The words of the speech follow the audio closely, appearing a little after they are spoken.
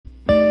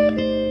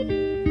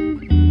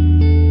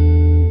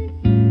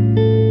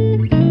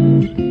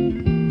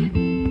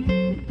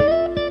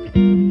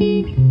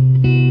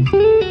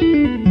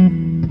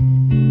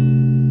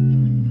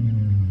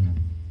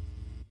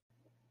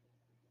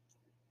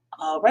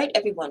right,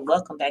 everyone,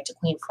 welcome back to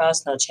Queen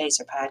Frost No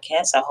Chaser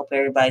podcast. I hope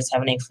everybody's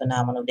having a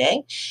phenomenal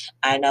day.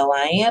 I know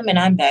I am, and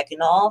I'm back in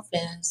the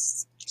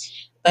office.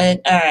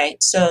 But all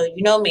right, so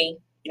you know me,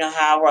 you know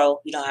how I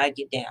roll, you know how I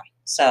get down.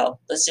 So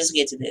let's just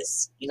get to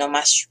this. You know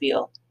my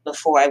spiel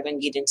before I even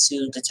get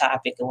into the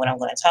topic and what I'm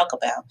going to talk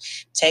about.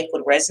 Take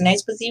what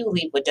resonates with you,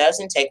 leave what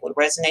doesn't. Take what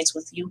resonates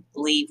with you,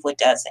 leave what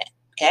doesn't.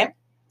 Okay?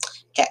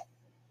 Okay.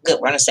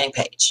 Good. We're on the same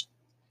page.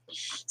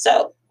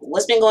 So,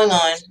 what's been going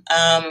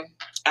on?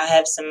 I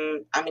have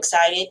some. I'm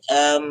excited.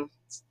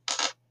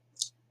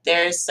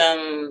 There's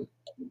some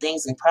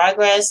things in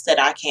progress that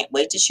I can't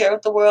wait to share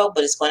with the world,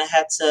 but it's going to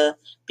have to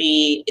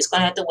be. It's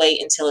going to have to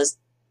wait until it's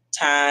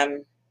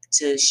time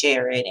to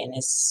share it, and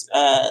it's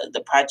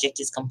the project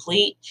is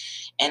complete,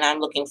 and I'm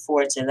looking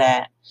forward to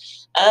that.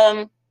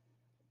 Um,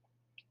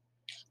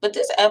 but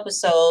this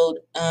episode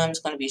is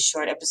going to be a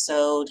short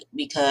episode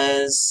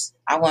because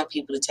I want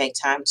people to take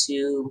time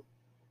to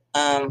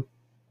um,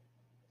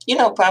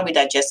 probably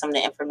digest some of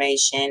the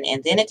information.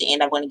 And then at the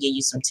end, I'm going to give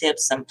you some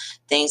tips, some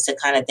things to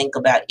kind of think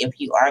about if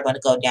you are going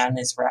to go down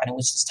this route and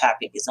which this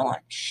topic is on.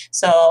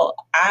 So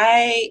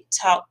I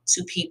talk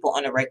to people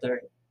on a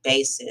regular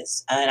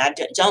basis. And I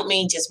don't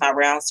mean just my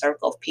round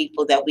circle of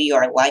people that we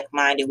are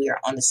like-minded, we are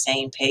on the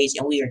same page,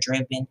 and we are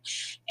driven.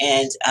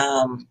 And,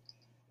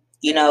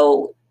 you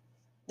know,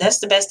 that's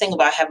the best thing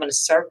about having a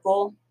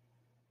circle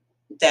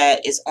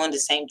that is on the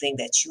same thing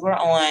that you are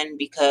on,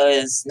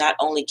 because not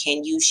only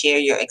can you share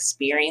your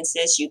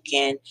experiences, you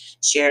can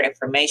share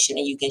information,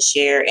 and you can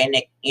share and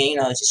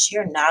just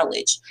share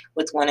knowledge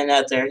with one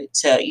another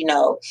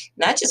to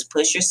not just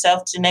push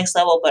yourself to the next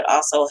level, but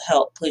also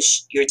help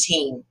push your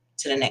team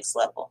to the next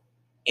level,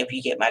 if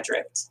you get my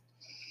drift.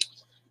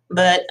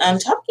 But I'm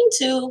talking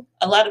to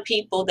a lot of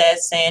people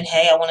that's saying,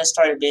 hey, I want to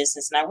start a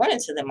business, and I run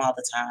into them all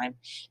the time.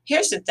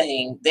 Here's the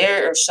thing.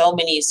 There are so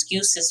many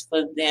excuses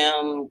for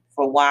them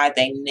for why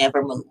they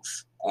never move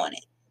on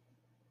it.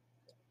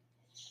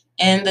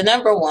 And the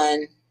number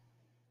one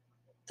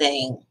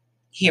thing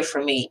here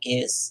for me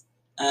is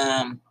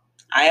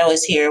I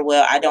always hear,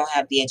 well, I don't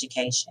have the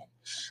education.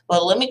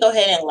 Well, let me go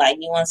ahead and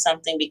lighten you on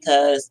something,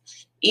 because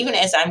even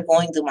as I'm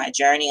going through my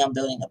journey on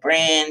building a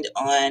brand,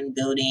 on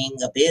building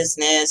a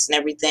business and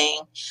everything,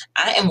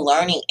 I am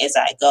learning as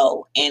I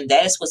go. And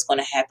that is what's going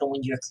to happen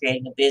when you're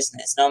creating a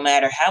business. No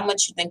matter how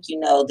much you think you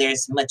know,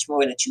 there's much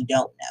more that you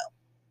don't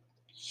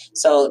know.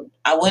 So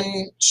I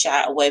wouldn't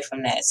shy away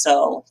from that.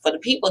 So for the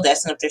people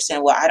that's up there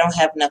saying, well, I don't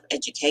have enough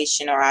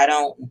education, or I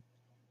don't,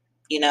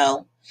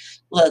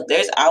 look,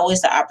 there's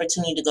always the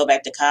opportunity to go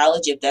back to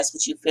college if that's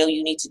what you feel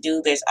you need to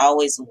do. There's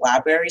always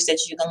libraries that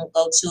you can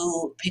go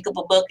to, pick up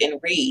a book and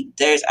read.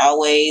 There's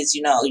always,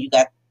 you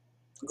got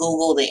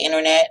Google, the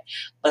internet,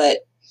 but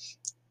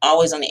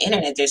always on the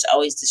internet, there's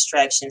always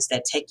distractions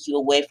that take you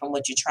away from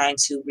what you're trying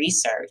to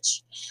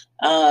research.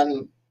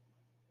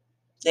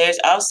 There's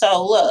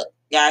also, look,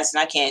 guys,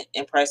 and I can't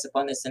impress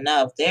upon this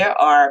enough, there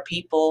are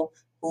people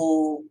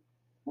who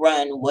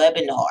run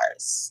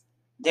webinars.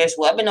 There's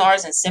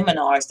webinars and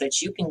seminars that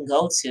you can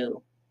go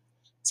to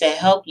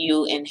help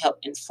you and help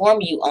inform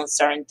you on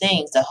certain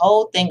things. The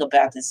whole thing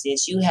about this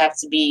is you have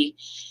to be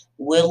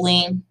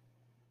willing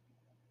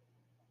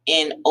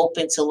and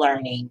open to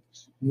learning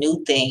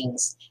new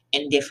things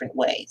in different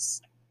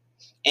ways.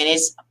 And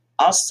it's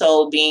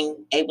also being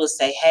able to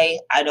say, hey,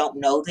 I don't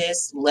know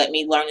this. Let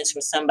me learn this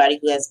from somebody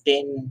who has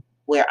been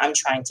where I'm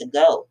trying to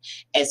go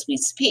as we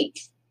speak,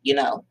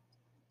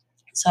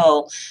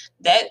 So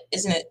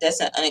that's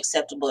an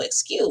unacceptable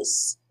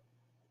excuse.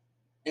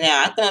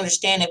 Now, I can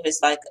understand if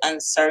it's like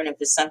uncertain, if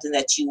it's something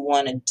that you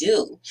want to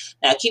do.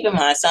 Now, keep in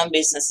mind, some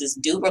businesses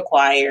do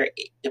require,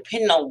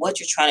 depending on what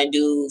you're trying to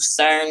do,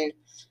 certain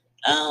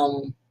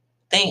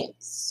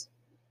things.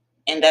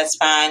 And that's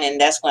fine. And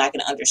that's when I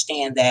can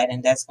understand that.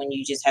 And that's when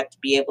you just have to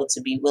be able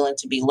to be willing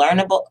to be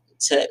learnable,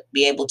 to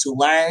be able to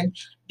learn,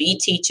 be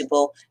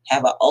teachable,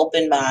 have an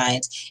open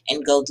mind,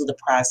 and go through the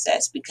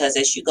process. Because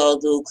as you go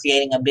through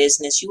creating a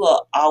business, you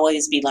will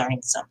always be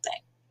learning something.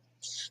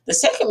 The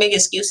second big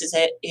excuse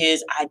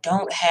is I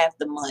don't have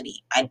the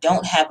money. I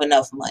don't have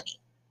enough money.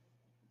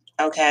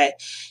 Okay.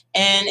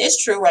 And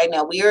it's true right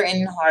now. We are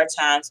in hard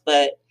times,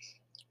 but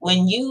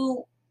when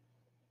you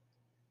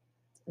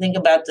think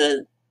about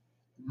the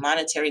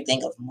monetary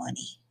thing of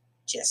money,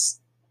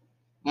 just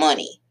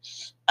money.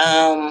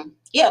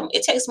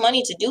 It takes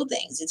money to do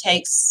things. It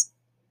takes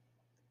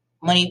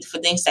money for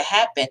things to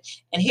happen.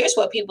 And here's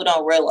what people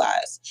don't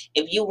realize.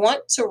 If you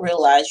want to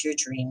realize your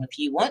dream, if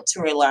you want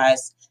to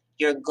realize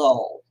your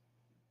goal,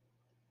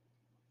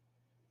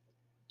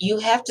 you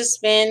have to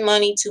spend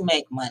money to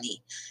make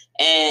money.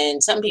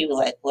 And some people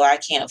are like, well, I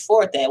can't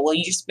afford that. Well,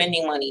 you're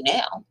spending money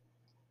now.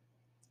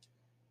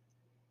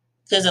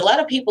 Because a lot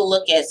of people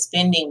look at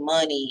spending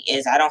money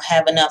as I don't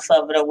have enough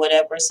of it or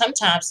whatever.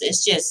 Sometimes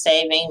it's just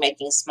saving,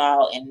 making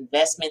small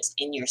investments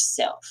in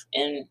yourself.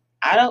 And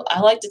I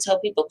like to tell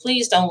people,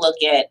 please don't look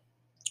at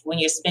when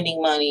you're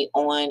spending money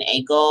on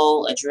a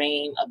goal, a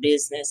dream, a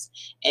business,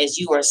 as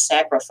you are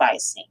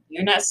sacrificing.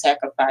 You're not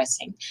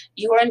sacrificing.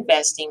 You are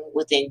investing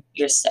within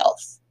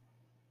yourself.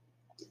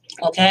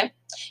 Okay?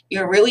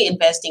 You're really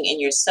investing in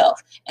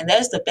yourself. And that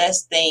is the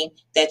best thing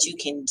that you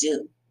can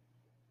do.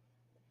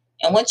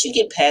 And once you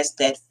get past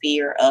that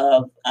fear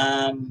of,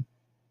 I'm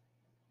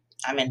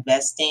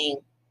investing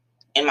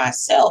in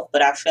myself,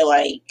 but I feel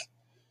like,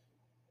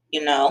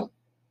 you know,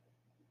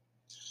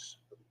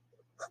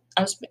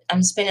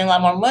 I'm spending a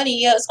lot more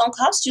money. Yeah, it's going to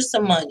cost you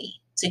some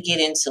money to get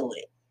into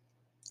it.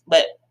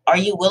 But are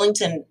you willing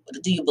to,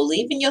 do you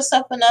believe in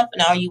yourself enough?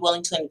 And are you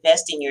willing to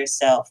invest in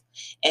yourself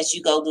as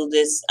you go through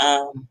this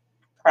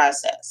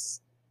process?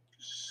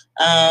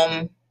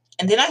 And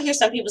then I hear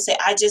some people say,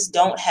 I just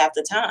don't have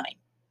the time.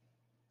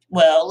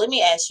 Well, let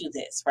me ask you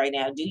this right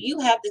now. Do you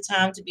have the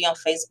time to be on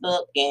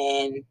Facebook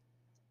and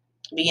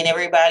be in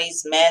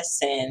everybody's mess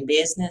and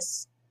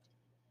business?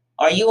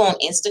 Are you on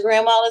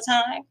Instagram all the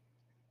time?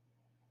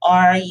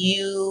 Are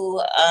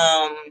you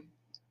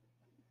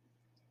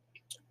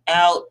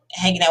out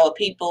hanging out with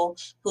people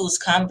whose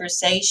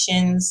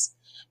conversations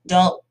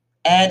don't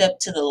add up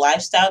to the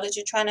lifestyle that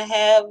you're trying to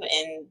have?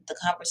 And the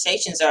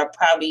conversations are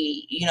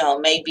probably,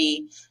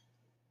 maybe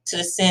to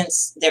the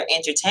sense they're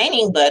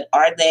entertaining, but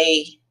are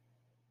they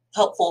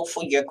helpful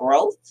for your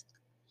growth?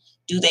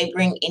 Do they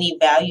bring any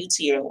value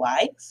to your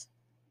life?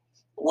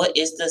 What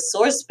is the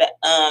source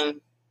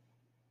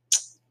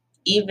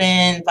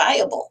even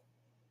viable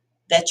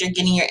that you're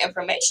getting your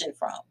information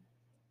from?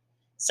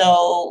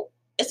 So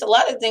it's a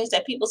lot of things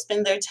that people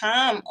spend their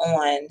time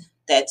on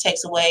that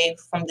takes away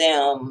from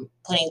them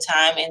putting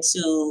time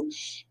into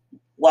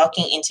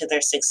walking into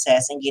their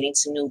success and getting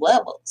to new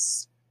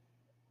levels.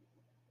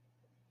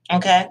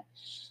 Okay.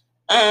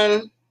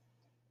 And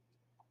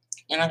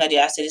like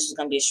I said, this was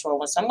going to be a short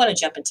one, so I'm going to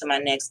jump into my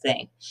next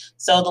thing.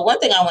 So the one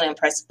thing I want to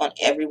impress upon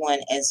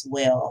everyone as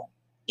well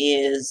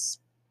is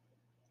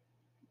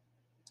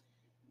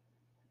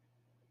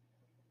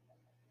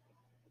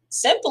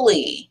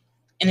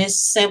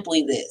it's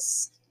simply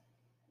this.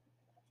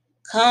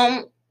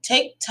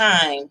 Take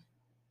time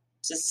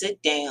to sit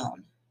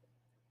down,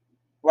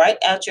 write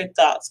out your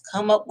thoughts,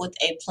 come up with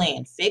a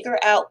plan, figure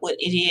out what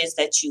it is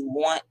that you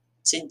want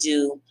to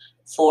do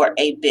for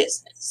a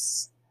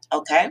business.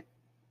 Okay?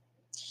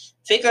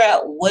 Figure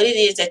out what it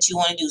is that you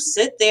want to do.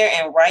 Sit there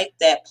and write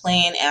that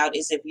plan out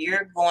as if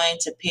you're going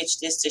to pitch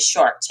this to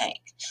Shark Tank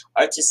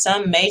or to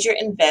some major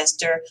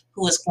investor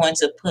who is going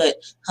to put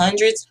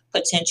hundreds,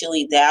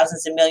 potentially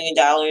thousands of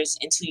 $1,000,000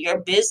 into your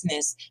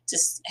business to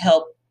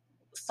help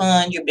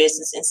fund your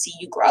business and see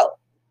you grow.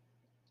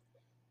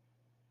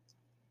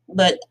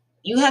 But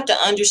you have to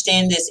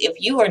understand this. If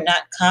you are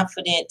not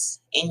confident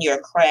in your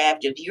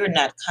craft, if you're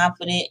not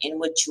confident in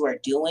what you are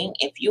doing,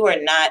 if you are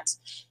not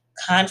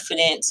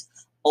confident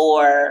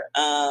or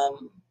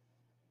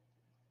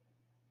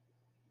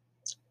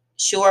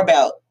sure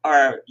about,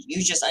 or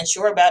you're just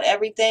unsure about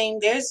everything,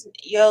 there's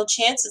your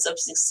chances of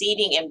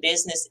succeeding in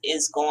business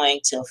is going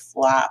to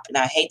flop. And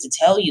I hate to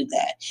tell you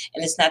that.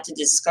 And it's not to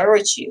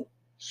discourage you.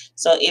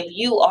 So if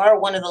you are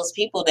one of those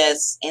people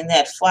that's in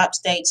that flop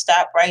state,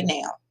 stop right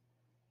now.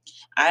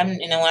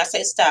 When I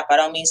say stop, I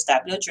don't mean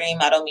stop your dream.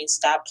 I don't mean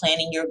stop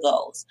planning your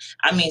goals.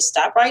 I mean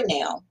stop right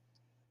now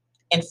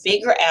and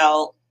figure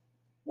out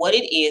what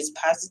it is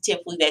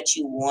positively that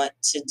you want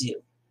to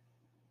do.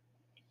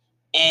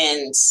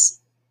 And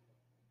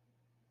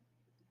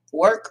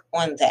work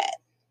on that.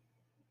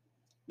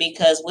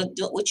 Because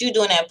what you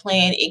do in that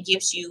plan, it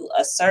gives you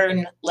a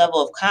certain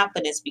level of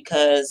confidence.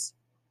 Because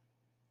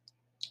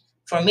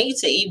for me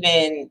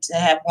to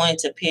have wanted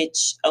to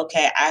pitch,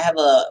 okay, I have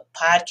a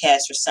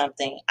podcast or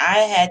something,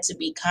 I had to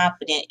be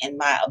confident in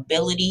my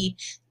ability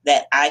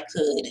that I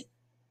could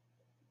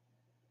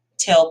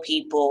tell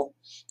people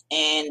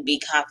and be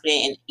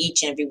confident in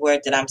each and every word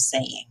that I'm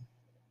saying.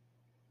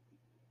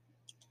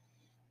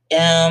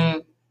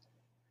 And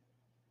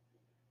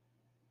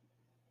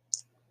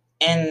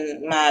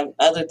my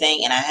other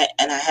thing, and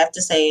I have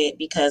to say it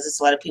because it's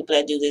a lot of people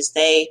that do this.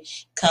 They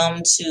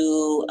come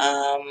to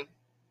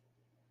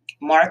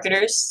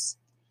marketers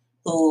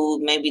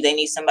who maybe they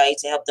need somebody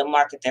to help them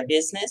market their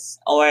business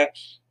or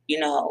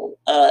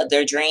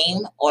their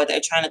dream, or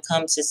they're trying to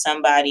come to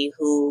somebody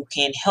who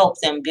can help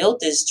them build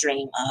this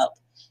dream up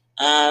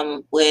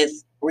with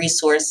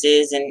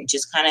resources and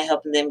just kind of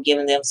helping them,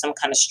 giving them some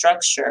kind of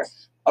structure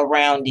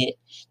around it.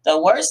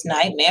 The worst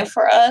nightmare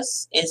for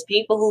us is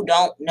people who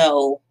don't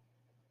know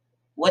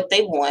what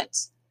they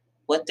want,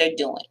 what they're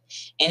doing.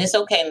 And it's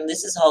okay. And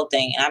this is the whole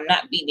thing. And I'm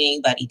not beating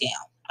anybody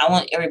down. I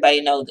want everybody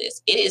to know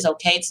this. It is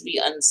okay to be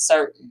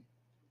uncertain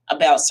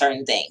about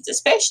certain things,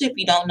 especially if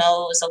you don't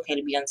know. It's okay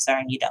to be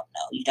uncertain. You don't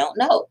know. You don't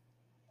know.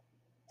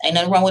 Ain't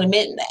nothing wrong with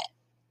admitting that.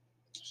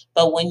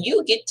 But when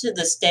you get to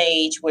the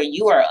stage where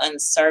you are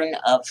uncertain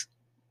of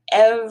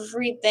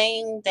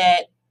everything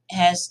that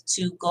has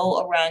to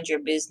go around your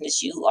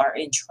business, you are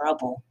in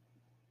trouble.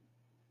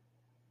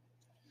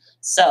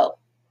 So,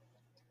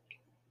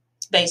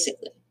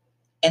 basically,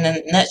 in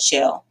a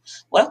nutshell,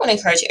 what I want to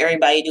encourage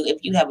everybody to do, if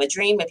you have a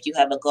dream, if you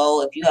have a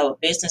goal, if you have a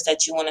business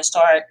that you want to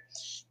start,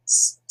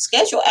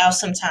 schedule out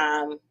some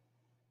time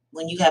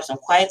when you have some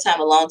quiet time,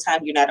 alone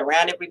time, you're not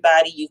around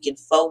everybody, you can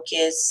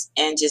focus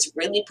and just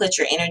really put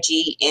your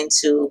energy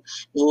into,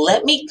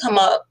 let me come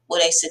up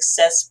with a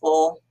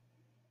successful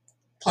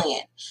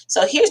plan.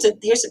 So here's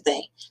the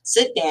thing.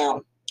 Sit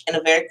down in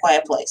a very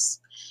quiet place.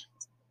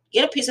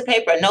 Get a piece of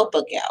paper, a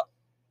notebook out,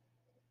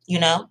 you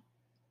know,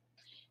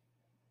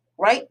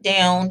 write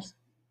down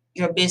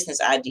your business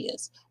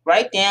ideas.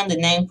 Write down the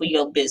name for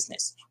your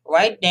business.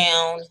 Write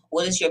down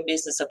what is your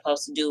business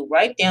supposed to do.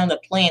 Write down the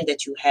plan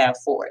that you have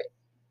for it.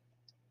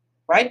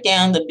 Write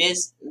down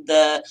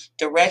the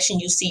direction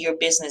you see your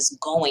business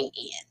going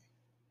in.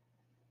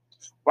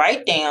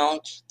 Write down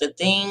the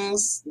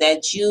things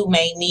that you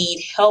may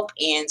need help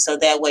in so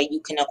that way you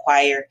can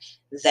acquire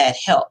that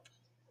help.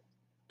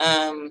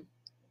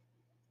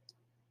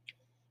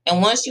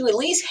 And once you at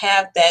least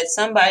have that,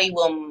 somebody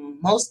will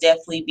most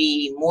definitely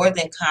be more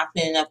than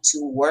confident enough to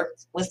work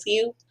with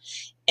you.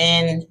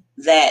 And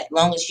that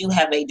long as you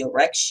have a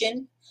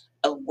direction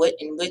of what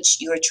in which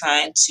you're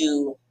trying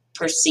to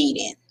proceed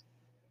in.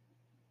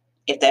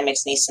 If that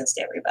makes any sense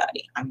to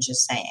everybody, I'm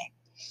just saying.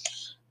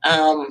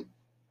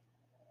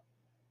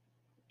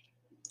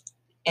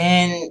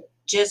 And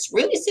just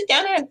really sit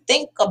down there and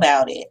think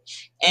about it.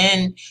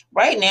 And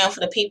right now,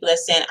 for the people that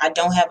saying, I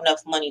don't have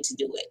enough money to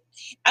do it,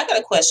 I got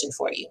a question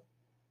for you.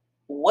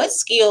 What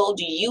skill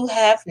do you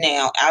have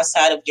now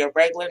outside of your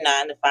regular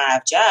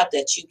 9-to-5 job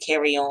that you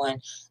carry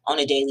on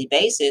a daily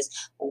basis?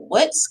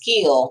 What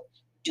skill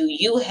do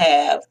you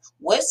have?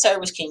 What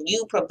service can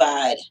you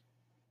provide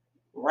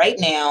right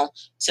now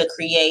to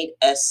create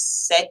a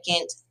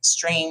second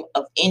stream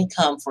of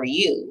income for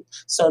you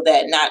so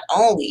that not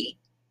only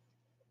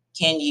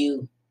can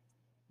you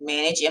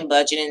manage and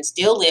budget and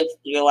still live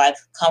your life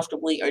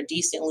comfortably or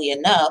decently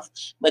enough,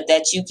 but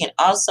that you can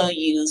also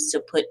use to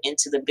put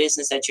into the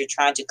business that you're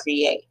trying to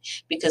create.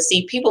 Because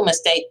see, people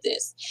mistake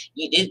this.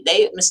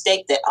 They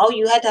mistake that, oh,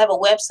 you have to have a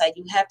website,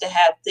 you have to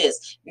have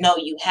this. No,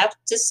 you have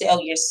to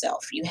sell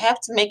yourself. You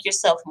have to make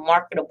yourself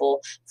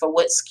marketable for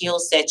what skill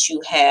set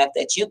you have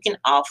that you can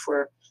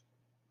offer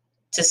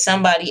to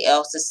somebody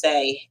else to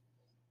say,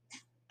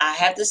 I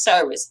have the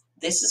service.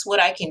 This is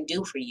what I can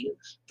do for you.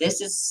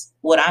 This is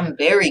what I'm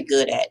very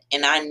good at.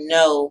 And I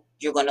know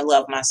you're going to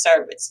love my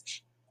service.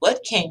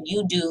 What can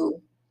you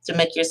do to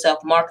make yourself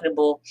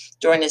marketable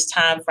during this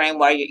time frame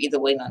while you're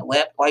either waiting on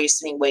the while you're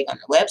sitting waiting on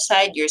the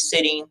website, you're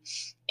sitting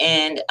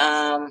and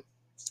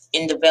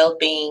in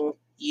developing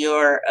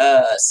your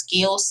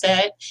skill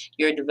set,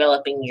 you're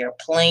developing your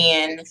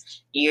plan,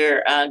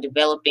 you're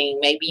developing,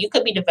 maybe you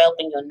could be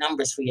developing your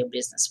numbers for your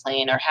business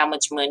plan or how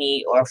much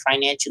money or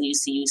financially you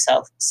see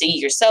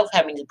yourself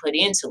having to put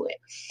into it.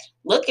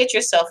 Look at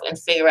yourself and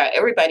figure out,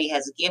 everybody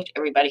has a gift,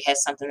 everybody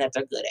has something that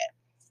they're good at.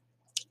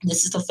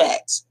 This is the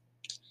facts.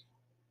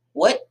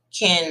 What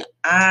can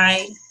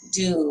I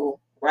do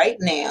right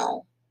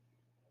now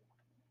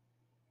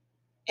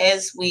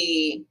as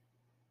we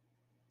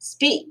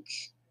speak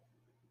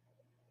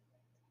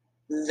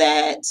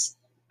that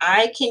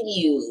I can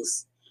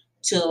use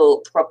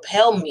to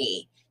propel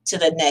me to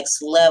the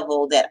next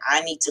level that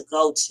I need to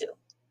go to?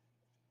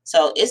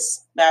 So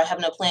it's about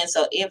having a plan.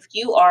 So if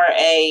you are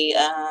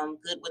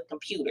good with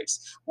computers,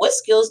 what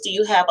skills do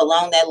you have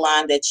along that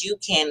line that you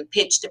can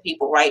pitch to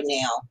people right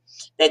now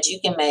that you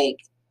can make,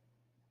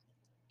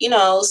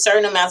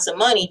 certain amounts of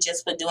money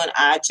just for doing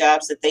odd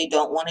jobs that they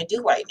don't want to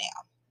do right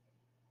now?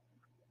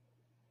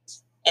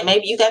 And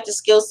maybe you got the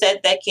skill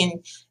set that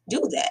can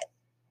do that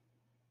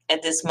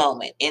at this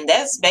moment. And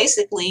that's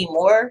basically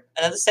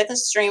another second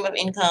stream of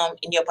income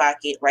in your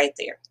pocket right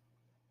there.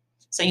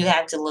 So you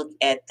have to look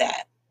at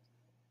that.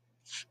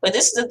 But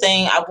this is the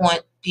thing I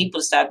want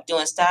people to stop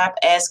doing. Stop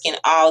asking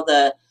all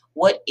the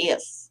what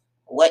if,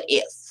 what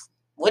if,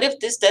 what if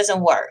this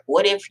doesn't work?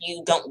 What if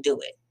you don't do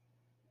it?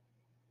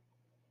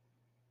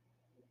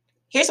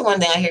 Here's the one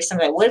thing I hear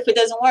somebody, what if it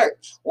doesn't work?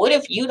 What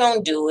if you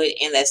don't do it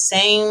and that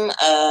same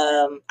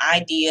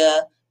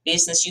idea,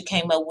 business you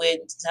came up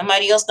with,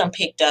 somebody else done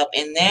picked up,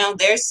 and now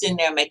they're sitting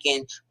there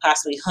making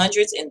possibly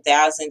hundreds and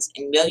thousands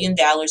and $1 million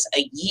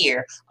a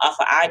year off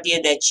an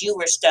idea that you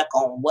were stuck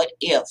on what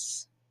if?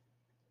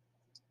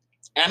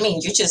 I mean,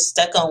 you're just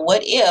stuck on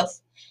what if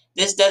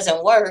this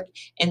doesn't work,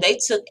 and they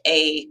took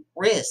a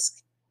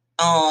risk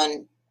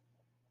on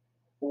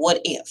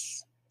what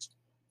if.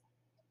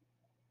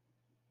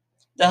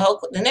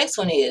 The next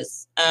one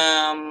is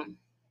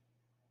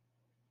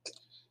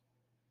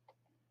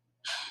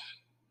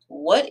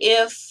what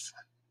if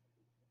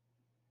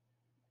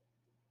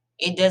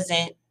it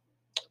doesn't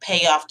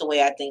pay off the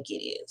way I think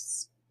it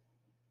is?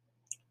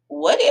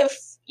 What if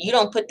you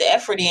don't put the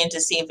effort in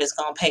to see if it's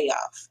going to pay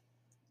off?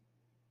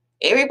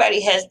 Everybody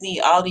has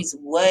all these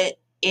what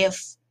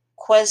if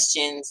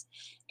questions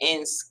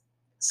and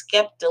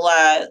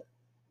skepticalize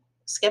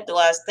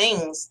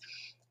things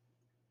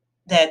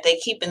that they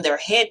keep in their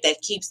head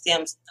that keeps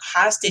them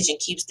hostage and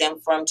keeps them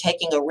from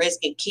taking a risk.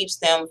 It keeps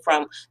them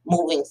from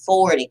moving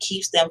forward. It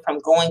keeps them from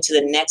going to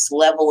the next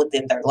level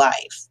within their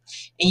life.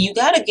 And you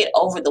got to get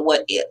over the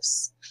what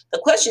ifs. The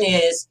question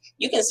is,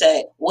 you can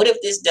say, what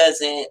if this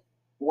doesn't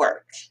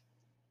work?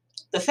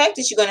 The fact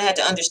that you're going to have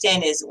to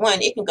understand is,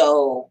 one, it can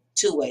go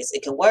two ways.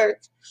 It can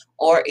work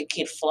or it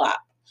can flop.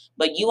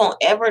 But you won't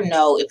ever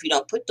know if you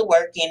don't put the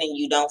work in and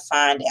you don't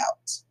find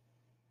out.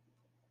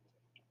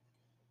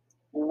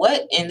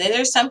 And then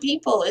there's some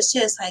people, it's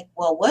just like,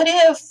 well, what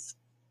if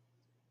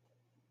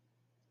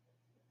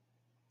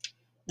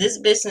this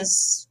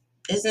business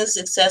isn't as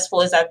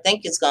successful as I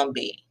think it's going to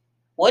be?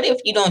 What if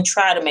you don't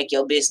try to make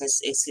your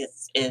business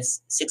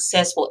as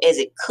successful as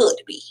it could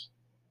be?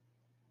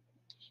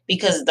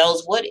 Because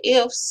those what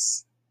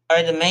ifs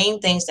are the main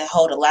things that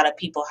hold a lot of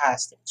people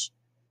hostage.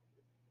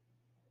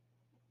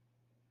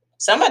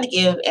 Somebody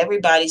give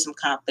everybody some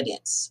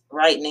confidence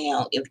right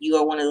now. If you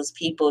are one of those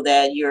people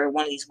that you're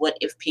one of these what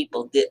if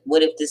people, that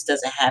what if this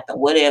doesn't happen?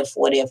 What if,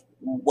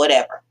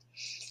 whatever.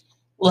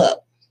 Look,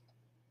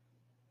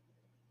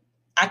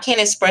 I can't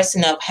express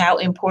enough how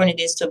important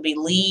it is to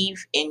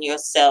believe in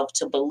yourself,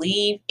 to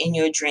believe in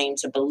your dream,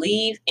 to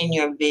believe in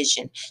your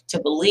vision,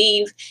 to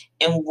believe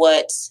in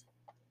what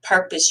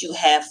purpose you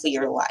have for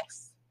your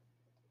life.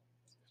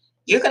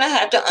 You're going to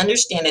have to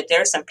understand that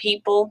there are some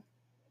people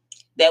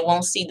that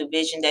won't see the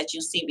vision that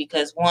you see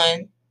because,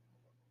 one,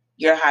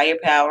 your higher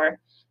power,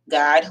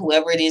 God,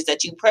 whoever it is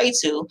that you pray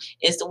to,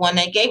 is the one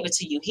that gave it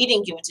to you. He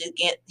didn't give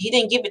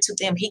it to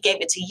them. He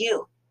gave it to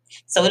you.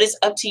 So it is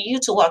up to you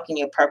to walk in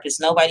your purpose.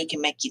 Nobody can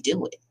make you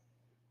do it.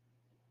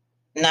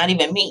 Not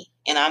even me.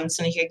 And I'm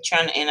sitting here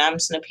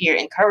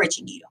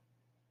encouraging you.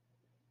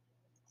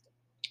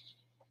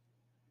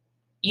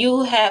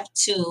 You have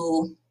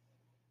to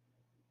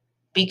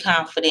be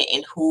confident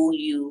in who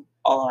you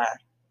are.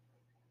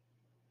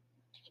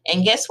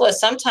 And guess what?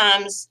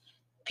 Sometimes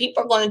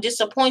people are going to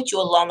disappoint you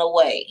along the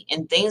way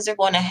and things are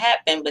going to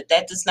happen, but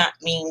that does not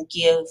mean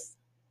give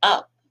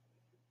up.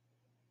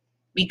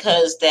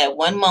 Because that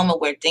one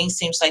moment where things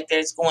seems like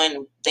things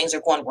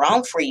are going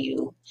wrong for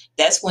you,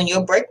 that's when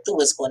your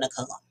breakthrough is going to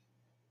come.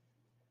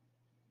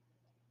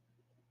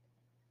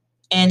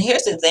 And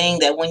here's the thing,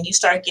 that when you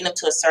start getting up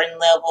to a certain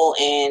level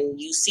and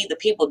you see the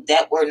people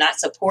that were not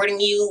supporting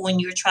you when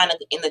you're trying to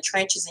in the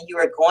trenches and you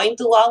are going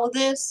through all of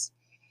this,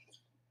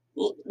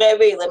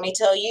 baby, let me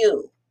tell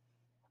you,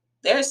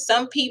 there's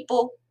some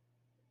people,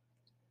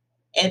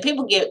 and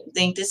people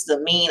think this is a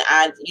mean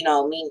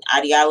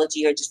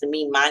ideology or just a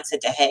mean mindset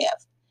to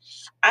have.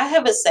 I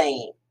have a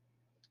saying: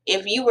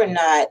 if you were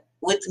not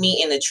with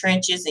me in the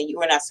trenches and you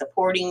were not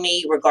supporting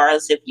me,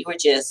 regardless if you were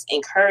just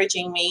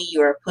encouraging me, you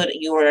were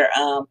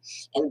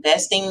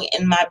investing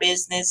in my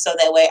business so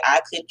that way I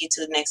could get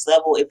to the next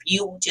level. If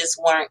you just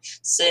weren't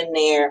sitting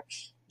there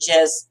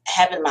just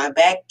having my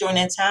back during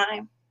that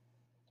time,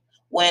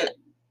 when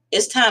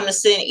it's time to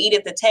sit and eat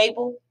at the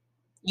table,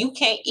 you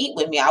can't eat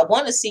with me. I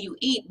want to see you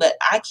eat, but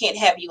I can't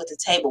have you at the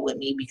table with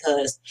me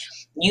because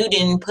you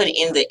didn't put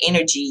in the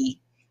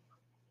energy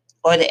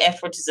or the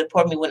effort to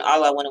support me when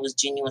all I wanted was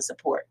genuine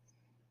support.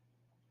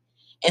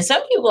 And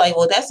some people are like,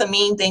 well, that's a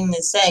mean thing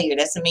to say or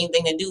that's a mean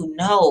thing to do.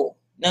 No.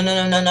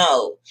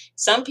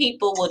 Some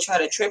people will try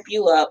to trip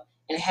you up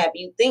and have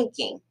you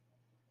thinking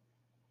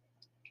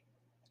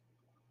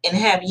and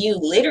have you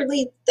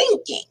literally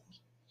thinking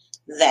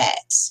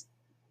that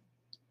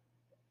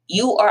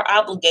you are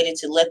obligated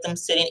to let them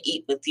sit and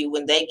eat with you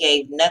when they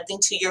gave nothing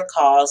to your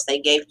cause. They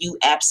gave you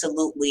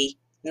absolutely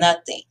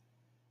nothing.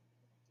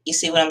 You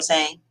see what I'm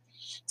saying?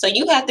 So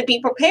you have to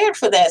be prepared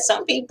for that.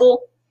 Some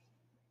people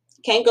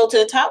can't go to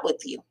the top with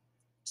you.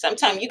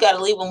 Sometimes you got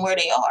to leave them where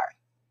they are.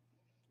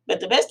 But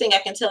the best thing I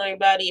can tell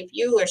everybody, if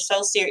you're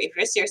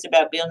serious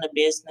about building a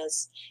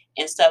business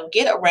and stuff,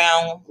 get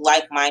around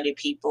like-minded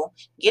people.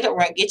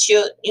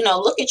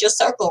 Look at your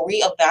circle,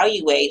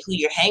 reevaluate who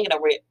you're hanging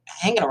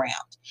around.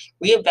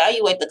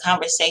 Reevaluate the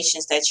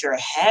conversations that you're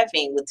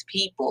having with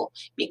people,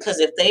 because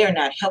if they are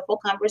not helpful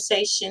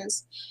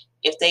conversations,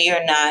 if they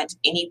are not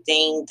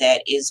anything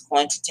that is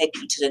going to take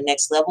you to the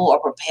next level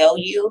or propel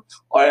you,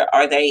 or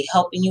are they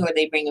helping you, or are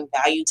they bringing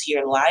value to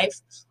your life,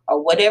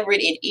 or whatever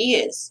it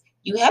is,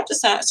 you have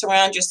to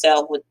surround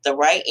yourself with the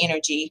right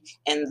energy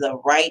and the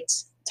right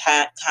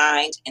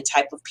kind and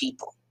type of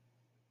people.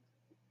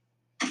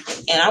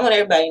 And I want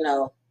everybody to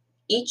know,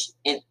 each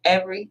and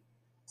every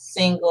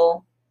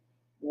single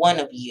one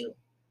of you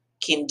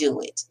can do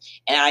it.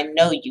 And I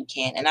know you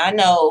can. And I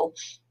know,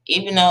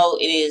 even though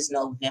it is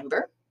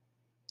November,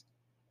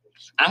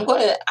 I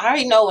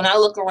already know when I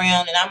look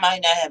around, and I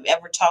might not have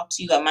ever talked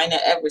to you, I might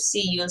not ever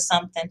see you or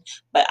something,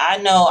 but I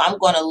know I'm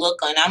going to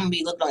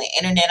be looking on the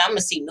internet. I'm going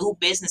to see new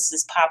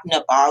businesses popping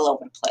up all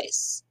over the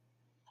place.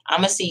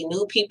 I'm going to see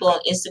new people on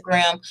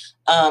Instagram,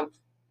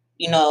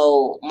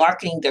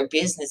 marketing their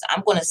business.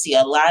 I'm going to see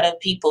a lot of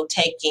people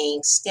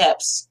taking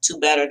steps to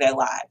better their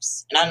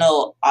lives. And I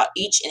know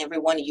each and every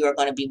one of you are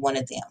going to be one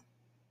of them.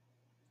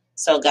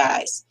 So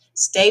guys,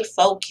 stay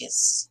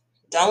focused.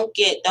 Don't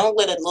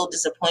let a little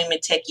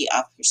disappointment take you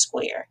off your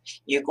square.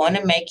 You're going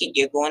to make it.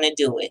 You're going to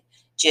do it.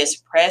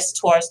 Just press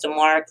towards the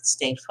mark.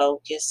 Stay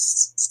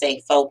focused.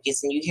 Stay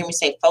focused. And you hear me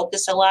say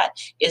focus a lot.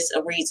 It's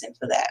a reason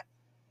for that.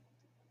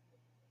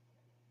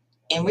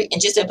 And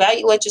just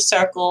evaluate your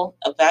circle.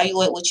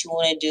 Evaluate what you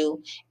want to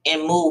do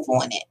and move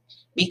on it.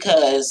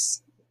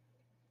 Because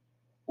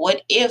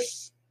what if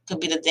could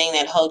be the thing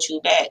that holds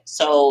you back.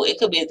 So it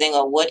could be a thing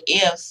of what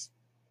if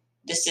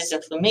this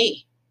isn't for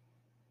me?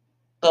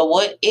 But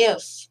what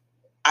if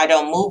I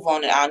don't move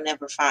on it? I'll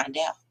never find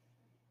out.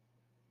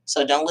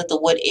 So don't let the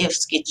what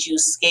ifs get you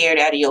scared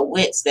out of your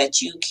wits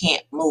that you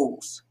can't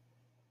move.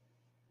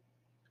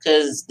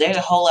 Because there's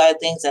a whole lot of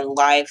things in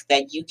life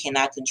that you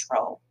cannot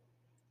control.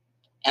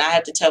 And I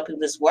have to tell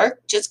people this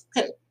work, just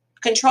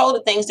control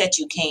the things that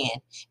you can.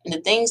 And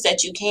the things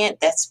that you can't,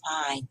 that's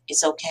fine.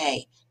 It's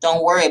okay.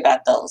 Don't worry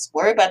about those.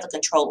 Worry about the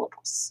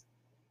controllables.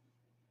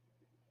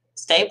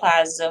 Stay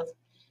positive.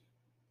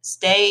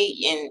 Stay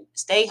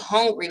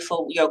hungry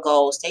for your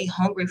goals. Stay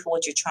hungry for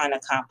what you're trying to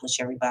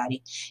accomplish,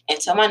 everybody.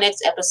 Until my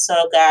next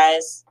episode,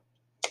 guys,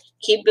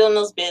 keep building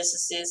those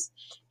businesses.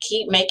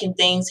 Keep making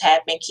things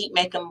happen. Keep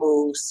making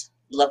moves.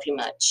 Love you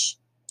much.